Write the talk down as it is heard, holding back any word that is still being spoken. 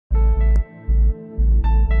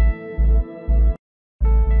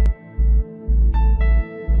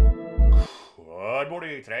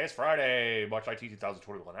everybody. Today is Friday, March 19,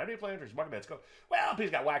 2021. I'm Dave Landry. Market bets go. Well,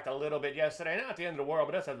 P's got whacked a little bit yesterday. Not the end of the world,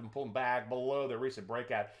 but does have been pulling back below the recent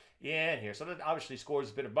breakout in here. So that obviously scores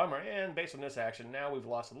a bit of bummer. And based on this action, now we've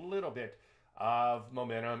lost a little bit of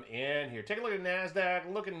momentum in here. Take a look at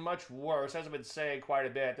NASDAQ, looking much worse. As I've been saying quite a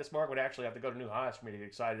bit, this market would actually have to go to new highs for me to get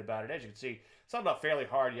excited about it. As you can see, it's sold off fairly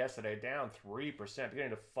hard yesterday, down 3%,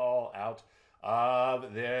 beginning to fall out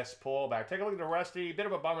of this pullback. Take a look at the Rusty, bit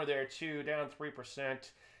of a bummer there too, down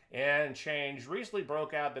 3% and change. Recently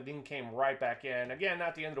broke out, but then came right back in. Again,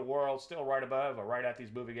 not the end of the world, still right above or right at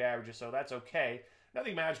these moving averages, so that's okay.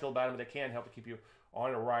 Nothing magical about them, but they can help to keep you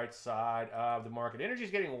on the right side of the market.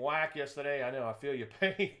 Energy's getting whacked yesterday. I know, I feel your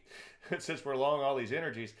pain since we're long all these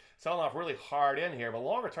energies. Selling off really hard in here, but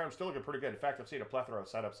longer term still looking pretty good. In fact, I've seen a plethora of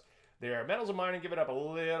setups there. Metals and mining give it up a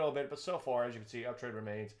little bit, but so far, as you can see, uptrend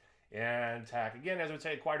remains intact. Again, as I would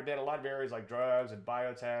say, quite a bit. A lot of areas like drugs and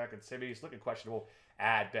biotech and cities looking questionable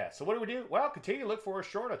at best. So what do? Well, continue to look for a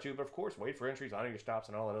short or two, but of course, wait for entries, honor your stops,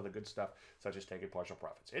 and all that other good stuff, such as taking partial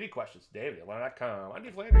profits. Any questions? David@Landry.com. I'm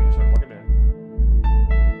Dave Landry. You start working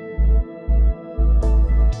in.